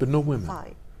 4. But no women.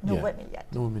 5. No women yet.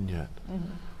 No women yet.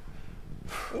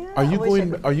 Yeah,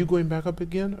 Are you going back up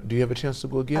again? Do you have a chance to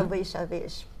go again? I wish,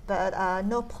 but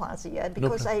no plans yet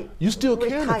because You still can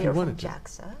if you retired wanted from to.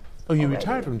 JAXA. Oh, you already.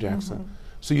 retired from JAXA.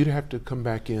 So you'd have to come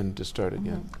back in to start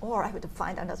again. Or I would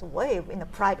find another way in the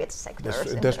private sector.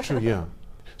 That's true, yeah.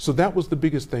 So that was the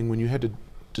biggest thing when you had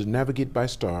to navigate by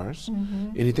stars.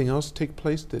 Anything else take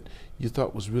place that you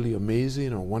thought was really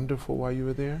amazing or wonderful while you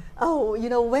were there? Oh,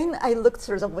 when I looked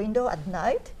through the window at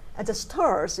night, and the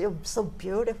stars, it was so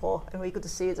beautiful, and we could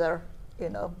see the,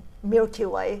 Milky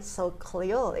Way so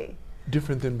clearly.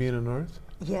 Different than being on Earth?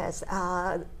 Yes,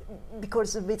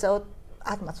 because without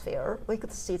atmosphere, we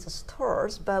could see the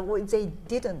stars, but they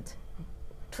didn't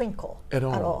twinkle at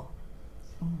all.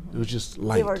 It was just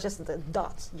light. They were just the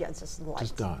dots, just light.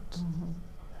 Just dots.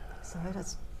 So it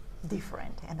was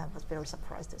different, and I was very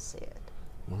surprised to see it.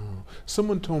 Wow.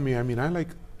 Someone told me, I like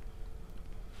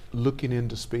looking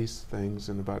into space things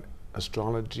and about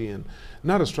astrology, and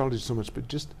not astrology so much, but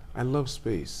just I love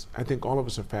space. I think all of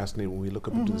us are fascinated when we look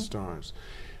up into the stars.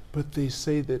 But they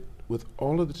say that with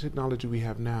all of the technology we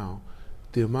have now,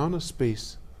 the amount of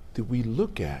space that we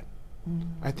look at,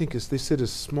 I think they said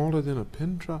is smaller than a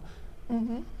pin drop.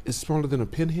 It's smaller than a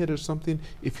pinhead or something.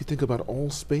 If you think about all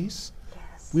space,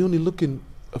 we only look in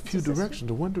a few directions.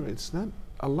 I wonder, it's not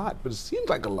a lot, but it seems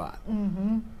like a lot.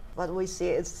 What we see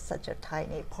is such a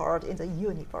tiny part in the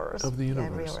universe. Of the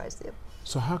universe. I realized it.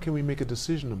 So how can we make a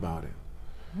decision about it?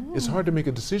 It's hard to make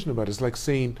a decision about it. It's like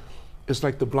saying, it's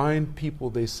like the blind people,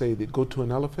 they say, that go to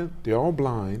an elephant, they're all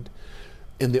blind,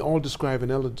 and they all describe an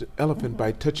elephant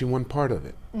by touching one part of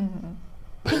it.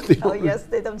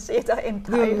 They don't see the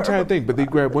entire thing, but they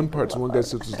grab one part. So one guy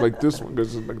says it's like this, one guy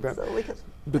says like that. So we can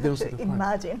but they don't see the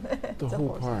imagine the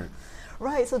whole part.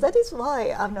 Right, so that is why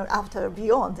after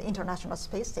beyond the International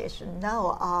Space Station,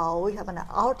 now we have an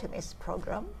Artemis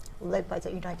program led by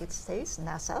the United States,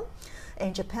 NASA,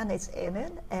 and Japan is in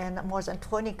it, and more than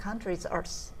 20 countries are,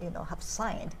 have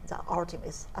signed the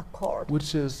Artemis Accord.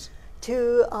 Which is?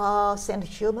 To send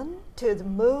human to the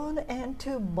moon and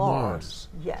to Mars.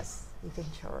 Yes,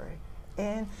 eventually.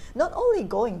 And not only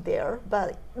going there,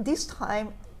 but this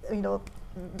time,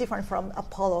 different from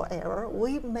Apollo era,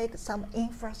 we make some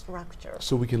infrastructure.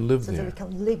 So we can live there. So that we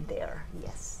can live there,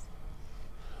 yes.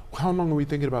 How long are we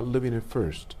thinking about living at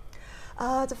first?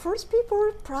 The first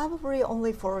people probably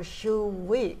only for a few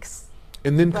weeks.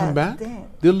 And then come back?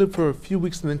 They'll live for a few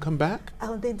weeks and then come back?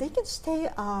 Then they can stay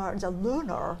the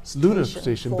Lunar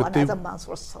Station for but another month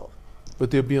or so.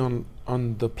 But they'll be on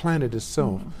the planet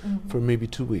itself for maybe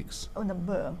 2 weeks. On the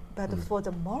moon. But for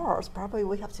the Mars, probably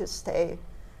we have to stay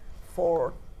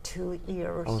for 2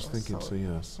 years. I was thinking so,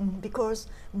 yes. Because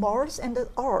Mars and the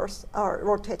Earth are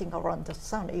rotating around the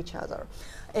sun each other.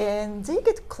 And they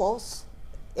get close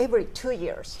every 2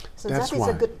 years. So that is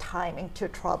a good timing to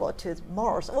travel to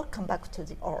Mars or come back to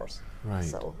the Earth. Right.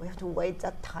 So we have to wait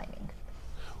that timing.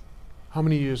 How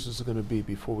many years is it going to be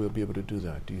before we'll be able to do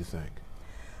that, do you think?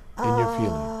 In your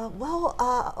feeling? Well,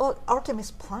 Artemis'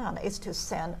 plan is to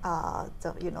send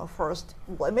the first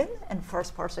women and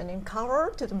first person in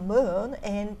color to the moon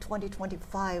in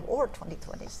 2025 or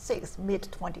 2026,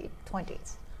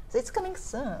 mid-2020s. So it's coming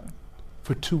soon.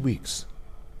 For 2 weeks?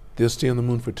 They'll stay on the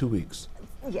moon for 2 weeks?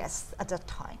 Yes, at that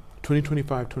time.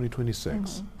 2025,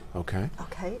 2026. Okay.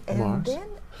 Okay, and Mars? then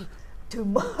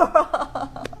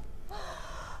tomorrow.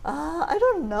 I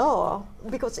don't know,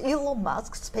 because Elon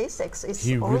Musk, SpaceX is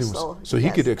he really also... So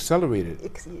he could accelerate it.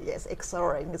 Yes,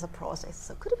 accelerating the process.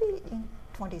 So could it be in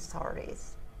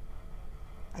 2030s?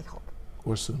 I hope.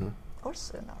 Or sooner. Or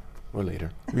sooner. Or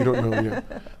later. We don't know yet.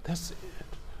 That's it.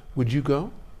 Would you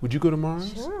go? Would you go to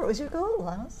Mars? Sure. Would you go,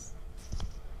 Lance?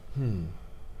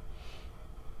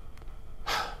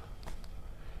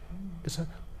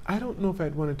 I don't know if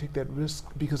I'd want to take that risk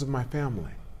because of my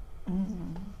family.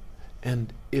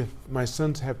 And if my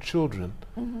sons have children,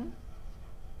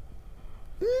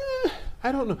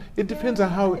 I don't know. It depends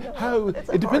on how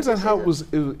it depends on how it was.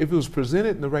 If it was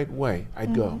presented in the right way,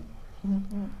 I'd go.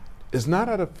 It's not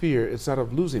out of fear. It's out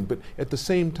of losing. But at the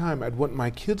same time, I'd want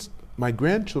my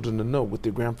grandchildren to know what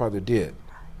their grandfather did.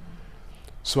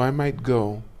 So I might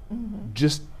go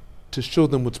just to show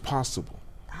them what's possible.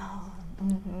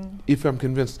 If I'm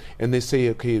convinced, and they say,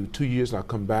 okay, 2 years I'll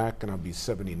come back and I'll be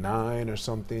 79 or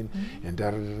something, and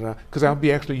da-da-da-da, because I'll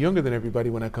be actually younger than everybody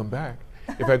when I come back,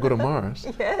 if I go to Mars.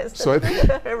 Yes, so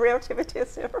relativity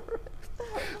is zero.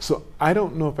 So I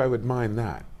don't know if I would mind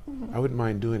that. I wouldn't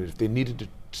mind doing it if they needed to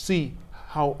see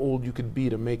how old you could be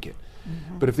to make it.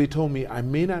 But if they told me I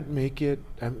may not make it,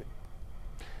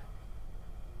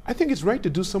 I think it's right to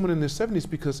do someone in their 70s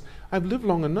because I've lived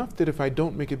long enough that if I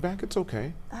don't make it back, it's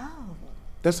okay.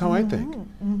 That's how I think.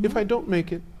 If I don't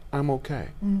make it, I'm okay.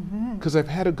 Because I've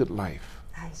had a good life.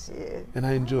 I see. And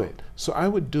I enjoy it. So I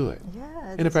would do it.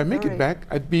 Yeah, and if I make it back,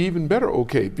 I'd be even better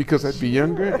okay because I'd be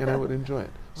younger and I would enjoy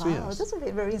it. So yes. That's a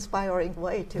very inspiring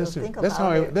way to think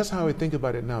about it. That's how I think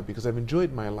about it now because I've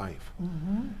enjoyed my life.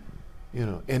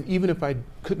 And even if I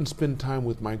couldn't spend time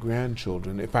with my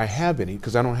grandchildren, if I have any,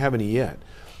 because I don't have any yet,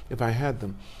 if I had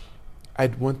them,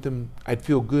 I'd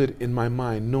feel good in my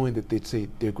mind knowing that they'd say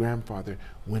their grandfather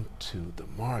went to the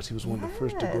Mars. He was one of the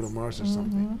first to go to Mars or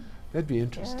something. That'd be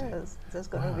interesting. Yes, that's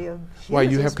going to be a huge Why,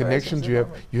 you have connections?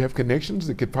 You have connections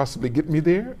that could possibly get me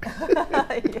there?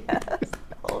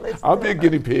 Yes. I'll be a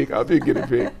guinea pig. I'll be a guinea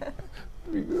pig. That'd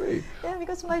be great. Yeah,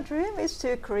 because my dream is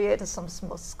to create some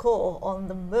small school on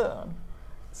the moon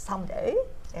someday.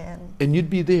 And you'd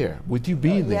be there, with you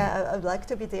being there? Yeah, I'd like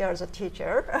to be there as a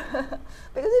teacher.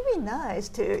 Because it'd be nice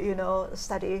to,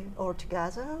 study all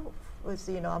together with,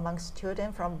 among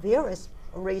students from various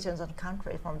regions and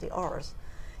countries from the Earth,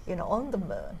 on the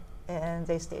moon. And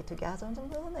they stay together on the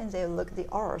moon and they look at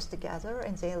the Earth together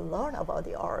and they learn about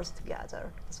the Earth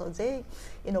together. So they,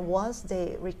 once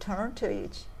they return to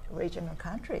each region or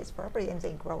countries, probably, and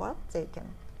they grow up, they can,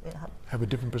 have a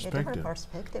different perspective. A different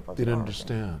perspective of They'd the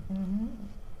understand.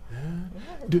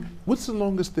 Yeah. What's the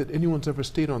longest that anyone's ever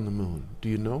stayed on the moon? Do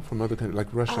you know from other countries, like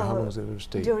Russia? How long has it ever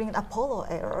stayed? During Apollo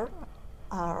era,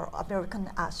 our American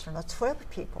astronauts, 12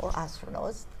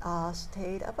 astronauts,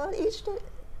 stayed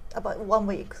about 1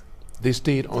 week. They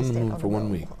stayed on the moon for 1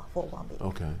 week? For 1 week.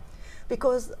 Okay.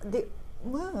 Because the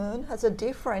moon has a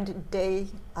different day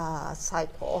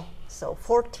cycle. So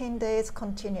 14 days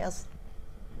continuous,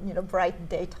 bright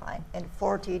daytime, and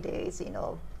 40 days,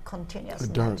 continuous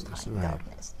darkness. Right.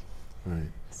 Darkness.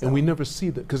 Right. And we never see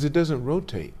that, because it doesn't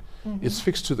rotate. It's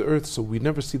fixed to the Earth, so we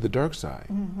never see the dark side,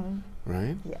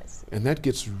 right? Yes. And that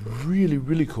gets really,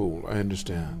 really cold, I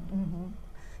understand.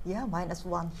 Yeah, minus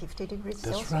 150 degrees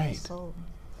That's Celsius. right.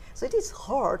 So it is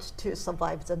hard to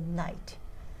survive the night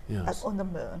on the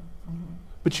moon.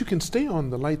 But you can stay on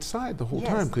the light side the whole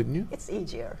time, couldn't you? It's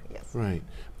easier, yes. Right.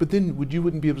 But then you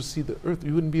wouldn't be able to see the Earth.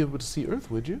 You wouldn't be able to see Earth,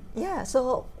 would you? Yeah,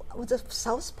 so with the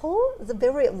South Pole, the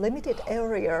very limited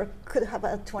area could have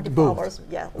a 24 Both. hours.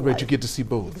 Yeah, Right, light. you get to see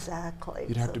both. Exactly.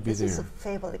 You'd have to be this is there. a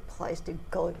favorite place to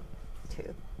go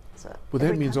to. So Well, that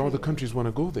every means all the country- countries want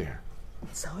to go there.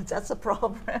 So that's a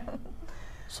problem.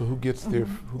 So who gets there?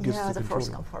 Who gets Yeah, to the control first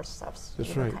it? come, first serves. That's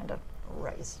you know, right. kind of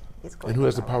race. It's going And who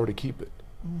has the on power to keep it?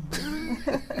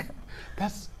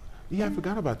 I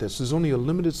forgot about that. So there's only a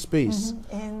limited space.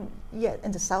 And yeah,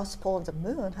 in the South Pole, the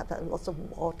moon have lots of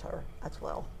water as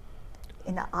well,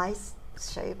 in an ice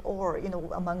shape, or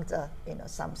among the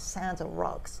some sands or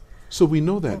rocks. So we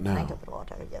know that Plenty now. of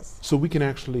water, yes. So we can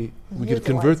actually we could Utilize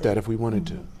convert it. that if we wanted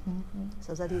to.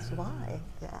 So that is why,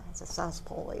 the South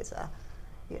Pole is a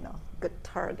good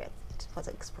target for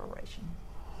the exploration.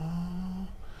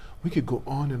 We could go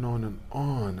on and on and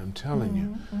on. I'm telling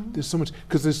you, there's so much,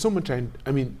 because there's so much.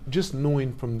 I mean, just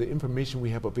knowing from the information we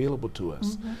have available to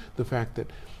us, the fact that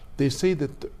they say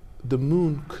that the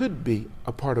moon could be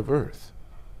a part of Earth,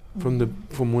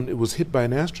 from when it was hit by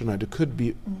an astronaut. It could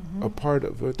be a part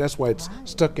of Earth. That's why it's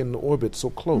stuck in the orbit so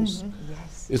close.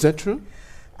 Yes. Is that true?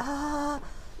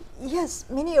 Yes,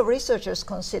 many researchers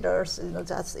consider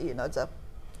that's the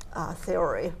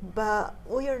theory, but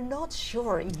we are not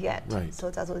sure yet. Right.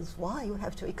 So that is why you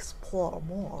have to explore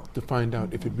more. To find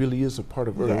out if it really is a part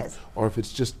of Earth, Yes. or if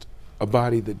it's just a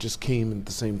body that just came at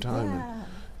the same time.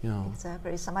 Yeah, And,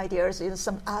 exactly. Some ideas,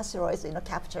 some asteroids,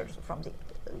 captured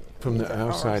from the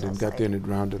outside and Earth got there and it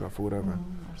rounded off or whatever.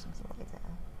 or something like that.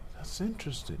 That's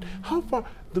interesting. How far?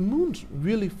 The moon's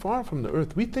really far from the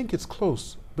Earth. We think it's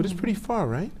close, but it's pretty far,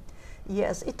 right?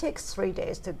 Yes, it takes 3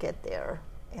 days to get there,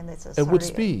 and it's a At what 30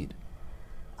 speed?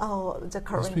 Oh, the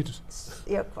current speed is-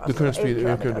 aircraft. the current so 8 speed, air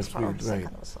current kilometers per speed, right.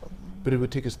 second or so. But it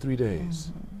would take us 3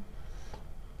 days.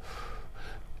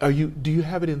 Do you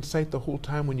have it in sight the whole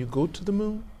time when you go to the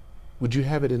moon? Would you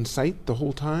have it in sight the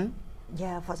whole time?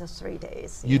 Yeah, for the 3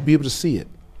 days. You'd be able to see it.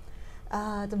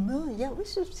 The moon, yeah, we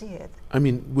should see it. I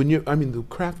mean, the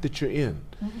craft that you're in,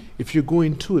 if you're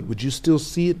going to it, would you still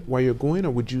see it while you're going,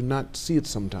 or would you not see it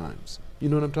sometimes? You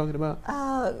know what I'm talking about?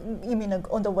 You mean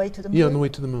on the way to the moon? Yeah, on the way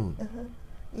to the moon.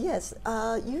 Yes,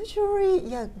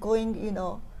 usually, going,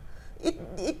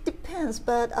 it depends,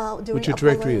 but during What your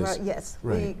trajectory Apollo is. era, yes,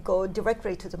 Right. we go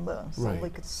directly to the moon, so Right. we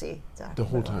could see The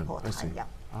whole moon time. whole I see. yeah,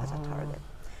 as a target.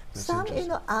 That's Some,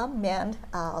 interesting. unmanned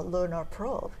lunar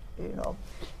probe,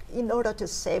 in order to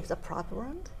save the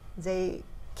propellant, they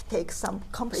take some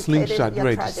complicated Slingshot,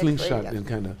 right? trajectory, Slingshot yeah. and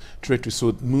kind of trajectory,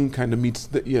 so the moon kind of meets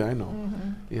the. Yeah, I know.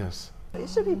 Yes, It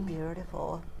should be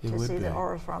beautiful It to would see the be.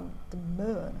 Earth from the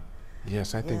moon.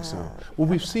 yes, I think so. Yeah. Well,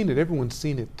 we've seen it. Everyone's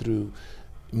seen it through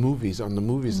movies, on the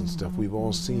movies and stuff. We've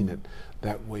all seen it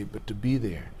that way. But to be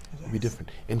there, it'd be Yes. different.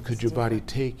 And could It's your body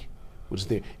different. take what's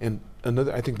there? And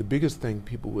another, I think the biggest thing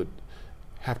people would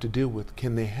have to deal with: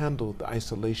 can they handle the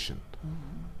isolation,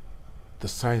 the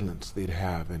silence they'd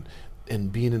have,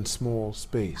 and being in small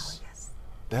space? Oh, yes.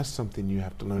 That's something you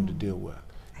have to learn to deal with.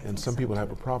 I And think some so people have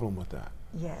too. a problem with that.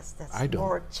 Yes, that's I don't.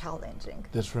 more challenging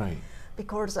That's right.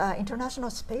 because International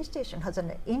Space Station has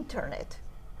an internet,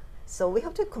 so we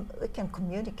have to we can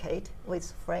communicate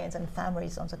with friends and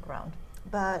families on the ground.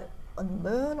 But on the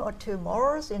moon or to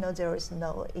Mars, there is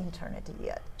no internet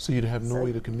yet. So you'd have no So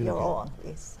way to communicate. You're on,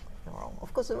 yes, you're on.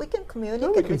 Of course, we can communicate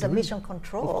No, we can with the commu- mission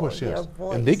control. Of course, their yes.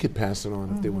 voice, And they could pass it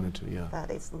on if they wanted to, yeah. but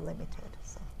it's limited.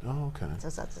 So, Oh, okay. so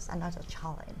that's another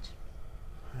challenge.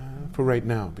 For right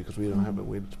now, because we don't have a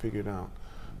way to figure it out.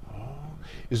 Oh.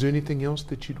 Is there anything else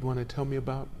that you'd want to tell me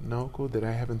about, Naoko, that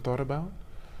I haven't thought about?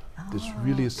 That's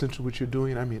really essential what you're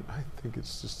doing? I mean, I think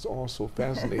it's just all so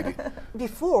fascinating.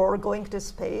 Before going to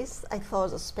space, I thought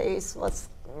the space was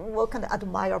kind of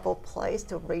admirable place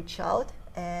to reach out,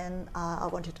 and I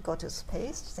wanted to go to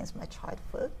space since my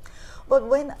childhood. But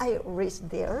when I reached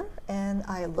there and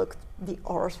I looked the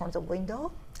Earth from the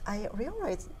window, I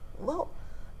realized, well,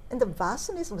 in the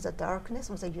vastness of the darkness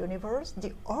of the universe,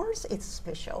 the Earth is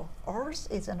special. Earth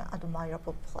is an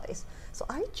admirable place. So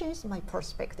I changed my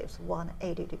perspectives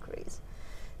 180 degrees.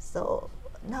 So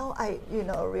now I,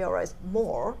 realize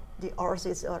more. The Earth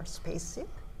is a spaceship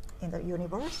in the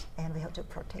universe, and we have to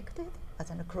protect it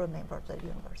as a crew member of the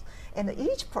universe. And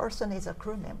each person is a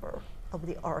crew member of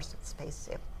the Earth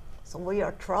spaceship. So we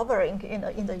are traveling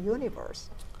in the universe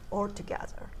all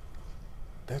together.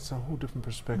 That's a whole different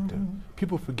perspective.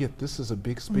 People forget this is a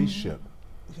big spaceship.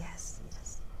 Yes,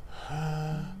 yes.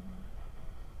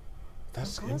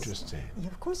 That's Of course, interesting. yeah,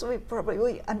 of course,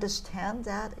 we understand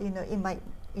that, in my,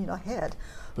 head.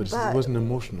 But it wasn't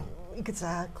emotional.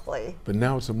 Exactly. But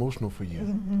now it's emotional for you.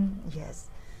 Yes.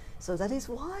 So that is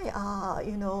why,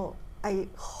 I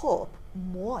hope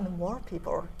more and more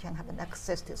people can have an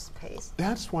access to space.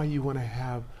 That's why you want to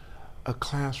have a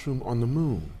classroom on the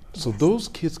moon. So Yes. those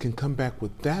kids can come back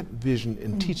with that vision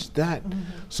and teach that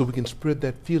so we can spread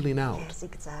that feeling out. Yes,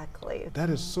 exactly. That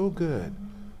is so good.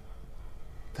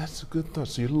 That's a good thought.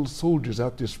 So your little soldiers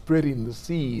out there spreading the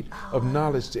seed of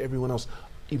knowledge to everyone else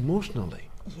emotionally.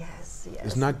 Yes, yes.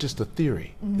 It's not just a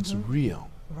theory, it's real.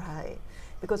 Right.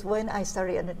 Because when I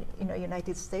started in the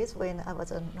United States, when I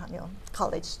was a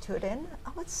college student,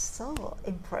 I was so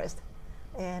impressed.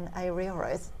 And I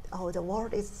realized, the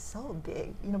world is so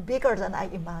big, bigger than I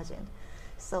imagined.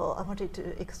 So I wanted to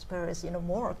experience,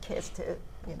 more kids to,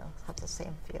 have the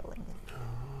same feeling.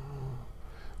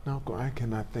 Naoko, I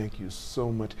cannot thank you so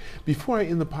much. Before I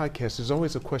end the podcast, there's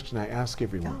always a question I ask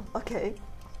everyone. Oh, okay.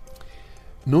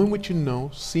 Knowing what you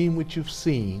know, seeing what you've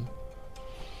seen,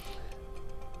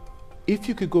 if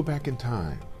you could go back in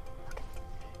time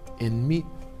and meet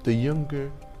the younger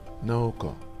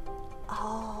Naoko,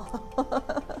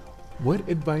 what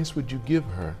advice would you give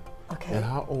her, and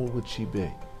how old would she be?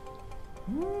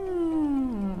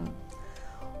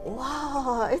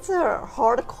 Wow, it's a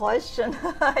hard question.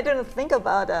 I didn't think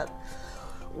about that.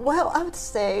 Well, I would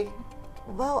say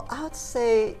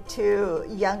to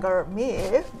younger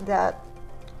me that,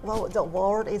 the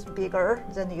world is bigger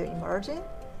than you imagine.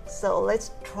 So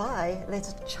let's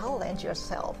challenge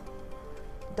yourself.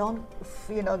 Don't,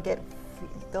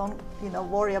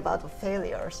 worry about the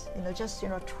failures. Just,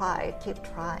 try, keep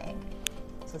trying.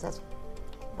 So that's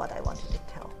what I wanted to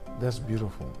tell. That's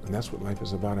beautiful, and that's what life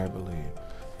is about, I believe.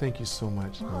 Thank you so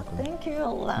much, Naoko. Thank you,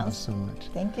 Lance. Thank you so much.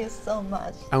 Thank you so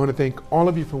much. I want to thank all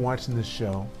of you for watching this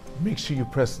show. Make sure you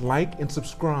press like and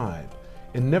subscribe.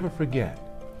 And never forget,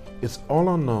 it's all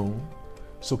unknown,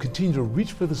 so continue to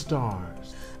reach for the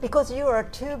stars. Because you are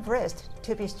too blessed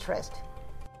to be stressed.